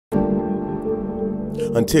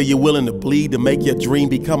Until you're willing to bleed to make your dream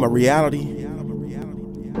become a reality,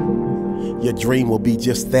 your dream will be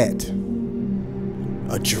just that,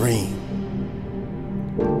 a dream.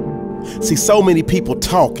 See, so many people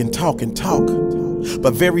talk and talk and talk,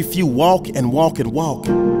 but very few walk and walk and walk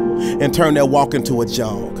and turn their walk into a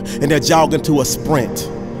jog and their jog into a sprint,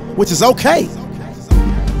 which is okay.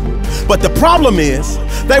 But the problem is,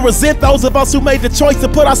 they resent those of us who made the choice to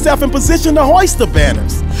put ourselves in position to hoist the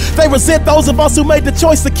banners. They resent those of us who made the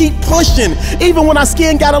choice to keep pushing, even when our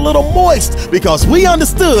skin got a little moist, because we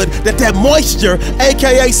understood that that moisture,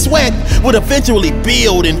 aka sweat, would eventually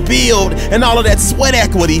build, and all of that sweat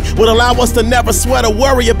equity would allow us to never sweat or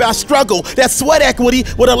worry about struggle. That sweat equity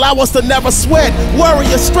would allow us to never sweat, worry,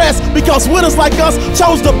 or stress, because winners like us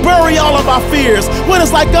chose to bury all of our fears.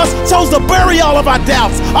 Winners like us chose to bury all of our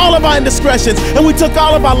doubts, all of our indiscretions, and we took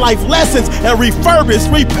all of our life lessons and refurbished,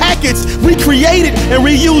 repackaged, recreated, and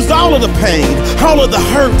reused all of the pain, all of the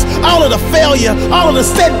hurt, all of the failure, all of the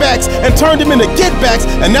setbacks, and turned them into get-backs.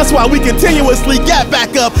 And that's why we continuously get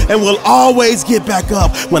back up and will always get back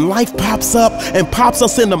up. When life pops up and pops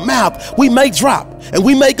us in the mouth, we may drop and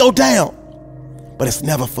we may go down, but it's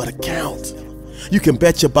never for the count. You can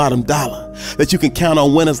bet your bottom dollar that you can count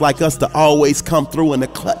on winners like us to always come through in the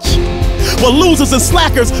clutch. Well, losers and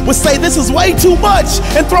slackers would say this is way too much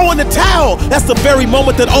and throw in the towel. That's the very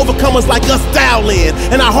moment that overcomers like us dial in,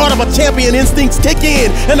 and our heart of a champion instincts kick in,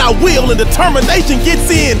 and our will and determination gets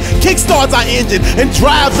in, kickstarts our engine, and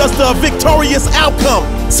drives us to a victorious outcome.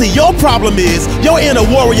 See, your problem is your inner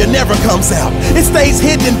warrior never comes out. It stays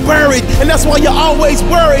hidden and buried, and that's why you're always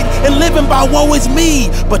worried and living by woe is me.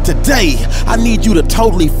 But today, I need you to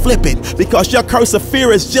totally flip it, because your curse of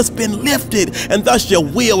fear has just been lifted, and thus your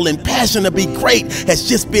will and passion to be great has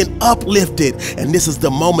just been uplifted. And this is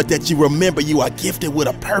the moment that you remember you are gifted with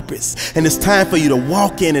a purpose, and it's time for you to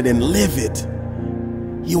walk in it and live it.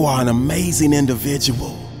 You are an amazing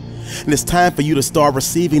individual. And it's time for you to start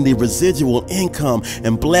receiving the residual income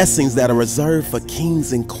and blessings that are reserved for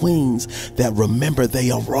kings and queens that remember they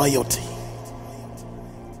are royalty.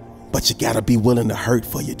 But you gotta be willing to hurt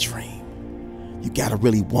for your dream. You gotta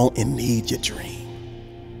really want and need your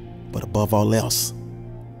dream. But above all else,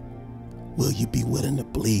 will you be willing to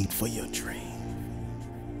bleed for your dream?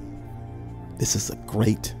 This is a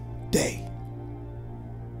great day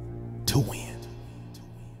to win.